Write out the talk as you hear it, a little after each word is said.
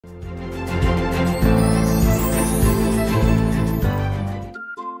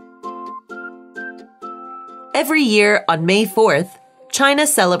Every year on May 4th, China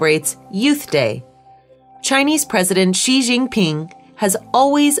celebrates Youth Day. Chinese President Xi Jinping has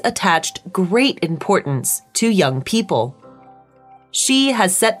always attached great importance to young people. Xi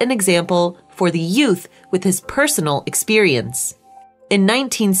has set an example for the youth with his personal experience. In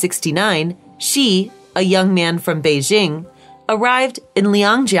 1969, Xi, a young man from Beijing, arrived in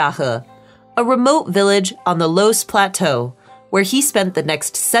Liangjiahe, a remote village on the Los Plateau, where he spent the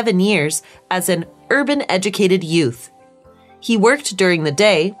next 7 years as an urban-educated youth. He worked during the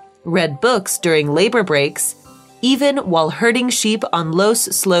day, read books during labor breaks. Even while herding sheep on Los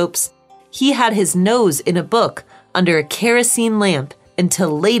slopes, he had his nose in a book under a kerosene lamp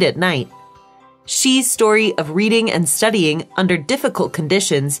until late at night. Xi's story of reading and studying under difficult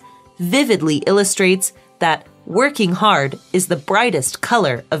conditions vividly illustrates that working hard is the brightest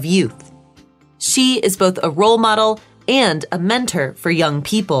color of youth. Xi is both a role model and a mentor for young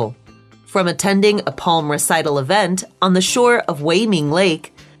people. From attending a palm recital event on the shore of Weiming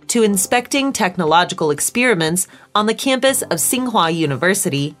Lake to inspecting technological experiments on the campus of Tsinghua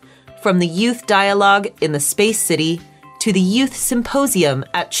University, from the youth dialogue in the Space City to the youth symposium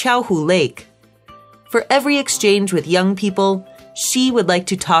at Chaohu Lake. For every exchange with young people, Xi would like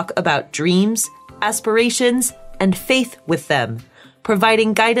to talk about dreams, aspirations, and faith with them,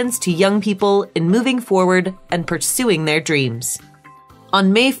 providing guidance to young people in moving forward and pursuing their dreams.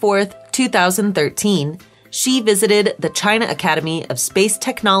 On May 4th, 2013, Xi visited the China Academy of Space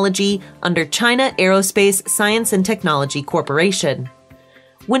Technology under China Aerospace Science and Technology Corporation.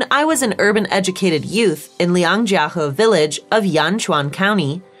 When I was an urban-educated youth in Liangjiahe village of Yanchuan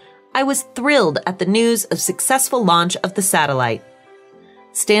County, I was thrilled at the news of successful launch of the satellite.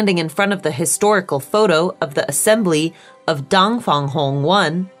 Standing in front of the historical photo of the assembly of Dongfanghong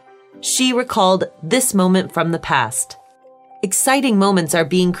 1, Xi recalled this moment from the past. Exciting moments are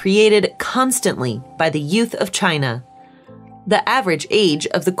being created constantly by the youth of China. The average age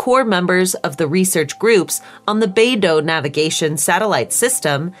of the core members of the research groups on the Beidou navigation satellite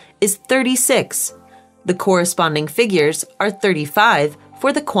system is 36. The corresponding figures are 35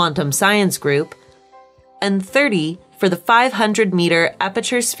 for the quantum science group and 30 for the 500-meter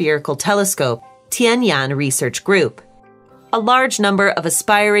aperture spherical telescope, Tianyan Research Group. A large number of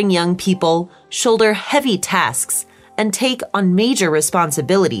aspiring young people shoulder heavy tasks and take on major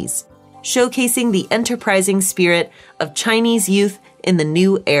responsibilities, showcasing the enterprising spirit of Chinese youth in the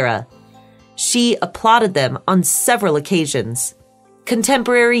new era. Xi applauded them on several occasions.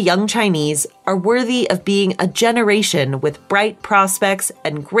 Contemporary young Chinese are worthy of being a generation with bright prospects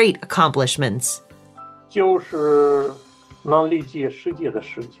and great accomplishments. 就是能理解世界的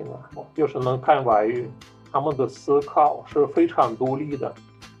事情就是能看外语，他们的思考是非常独立的，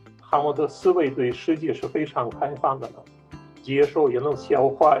他们的思维对世界是非常开放的，接受也能消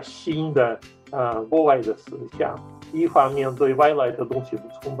化新的国外的思想，一方面对外来的东西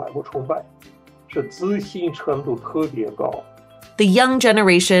不崇拜，是自信程度特别高。The young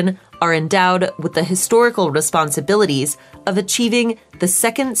generation are endowed with the historical responsibilities of achieving the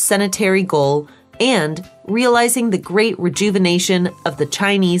second centenary goal and realizing the great rejuvenation of the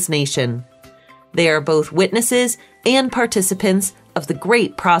Chinese nation. They are both witnesses and participants of the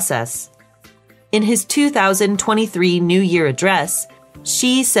great process. In his 2023 New Year address,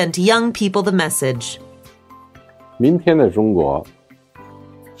 Xi sent young people the message: 明天的中国，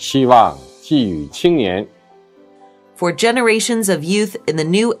希望寄予青年。 For generations of youth in the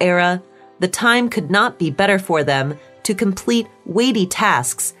new era, the time could not be better for them to complete weighty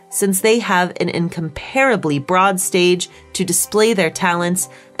tasks since they have an incomparably broad stage to display their talents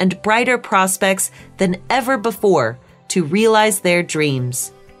and brighter prospects than ever before to realize their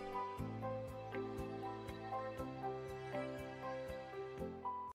dreams.